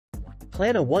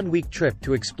Plan a one-week trip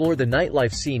to explore the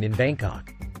nightlife scene in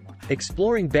Bangkok.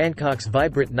 Exploring Bangkok's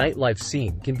vibrant nightlife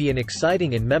scene can be an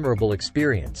exciting and memorable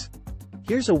experience.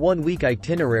 Here's a one-week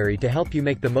itinerary to help you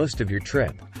make the most of your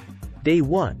trip. Day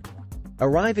 1.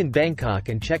 Arrive in Bangkok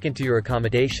and check into your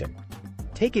accommodation.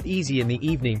 Take it easy in the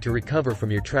evening to recover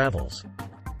from your travels.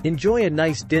 Enjoy a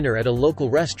nice dinner at a local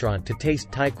restaurant to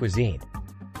taste Thai cuisine.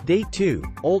 Day 2.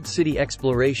 Old City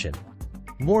Exploration.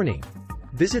 Morning.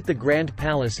 Visit the Grand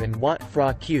Palace and Wat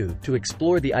Phra Kaew to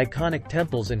explore the iconic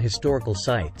temples and historical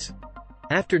sites.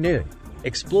 Afternoon.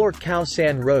 Explore Khao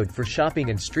San Road for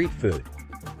shopping and street food.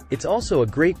 It's also a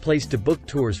great place to book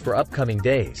tours for upcoming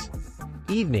days.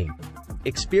 Evening.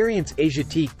 Experience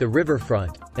Asiatique the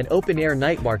riverfront, an open-air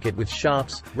night market with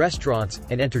shops, restaurants,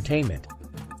 and entertainment.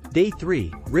 Day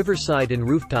 3. Riverside and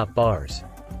rooftop bars.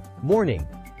 Morning.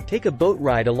 Take a boat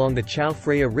ride along the Chao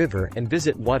Phraya River and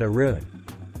visit Wat Arun.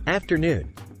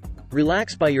 Afternoon.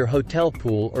 Relax by your hotel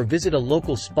pool or visit a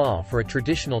local spa for a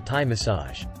traditional Thai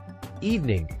massage.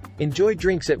 Evening. Enjoy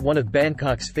drinks at one of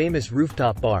Bangkok's famous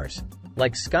rooftop bars,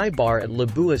 like Sky Bar at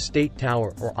Labua State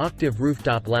Tower or Octave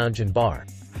Rooftop Lounge and Bar.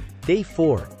 Day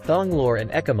 4. Thonglor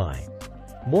and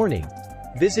Ekamai. Morning.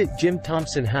 Visit Jim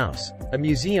Thompson House, a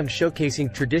museum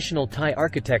showcasing traditional Thai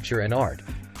architecture and art.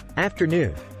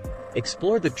 Afternoon.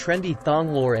 Explore the trendy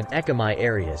Thonglor and Ekamai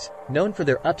areas, known for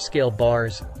their upscale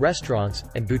bars, restaurants,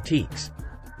 and boutiques.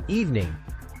 Evening.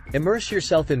 Immerse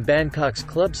yourself in Bangkok's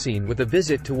club scene with a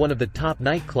visit to one of the top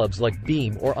nightclubs like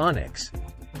Beam or Onyx.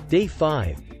 Day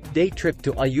 5. Day trip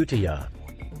to Ayutthaya.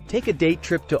 Take a day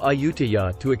trip to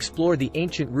Ayutthaya to explore the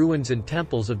ancient ruins and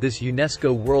temples of this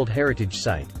UNESCO World Heritage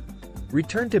Site.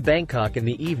 Return to Bangkok in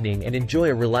the evening and enjoy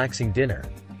a relaxing dinner.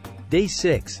 Day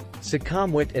 6.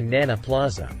 Sukhumvit and Nana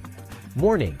Plaza.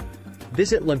 Morning.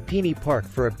 Visit Lumpini Park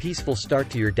for a peaceful start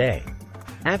to your day.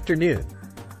 Afternoon.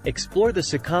 Explore the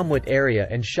Sukhumvit area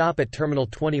and shop at Terminal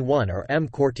 21 or M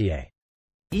Quartier.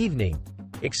 Evening.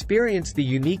 Experience the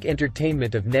unique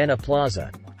entertainment of Nana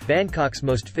Plaza, Bangkok's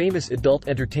most famous adult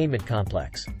entertainment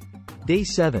complex. Day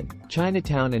 7.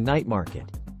 Chinatown and Night Market.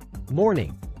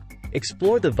 Morning.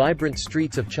 Explore the vibrant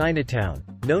streets of Chinatown,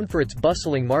 known for its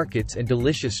bustling markets and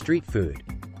delicious street food.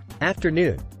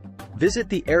 Afternoon. Visit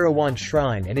the Erawan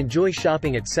Shrine and enjoy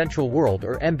shopping at Central World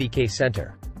or MBK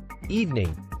Center.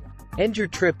 Evening. End your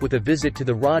trip with a visit to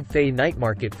the Wat Phra Night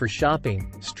Market for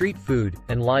shopping, street food,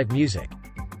 and live music.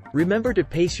 Remember to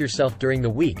pace yourself during the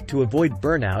week to avoid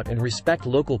burnout and respect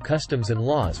local customs and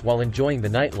laws while enjoying the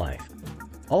nightlife.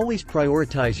 Always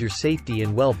prioritize your safety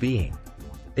and well-being.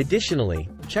 Additionally,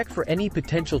 check for any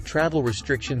potential travel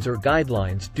restrictions or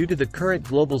guidelines due to the current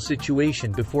global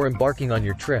situation before embarking on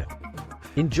your trip.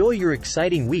 Enjoy your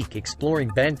exciting week exploring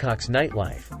Bangkok's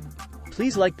nightlife.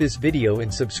 Please like this video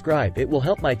and subscribe. It will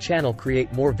help my channel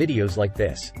create more videos like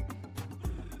this.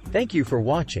 Thank you for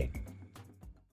watching.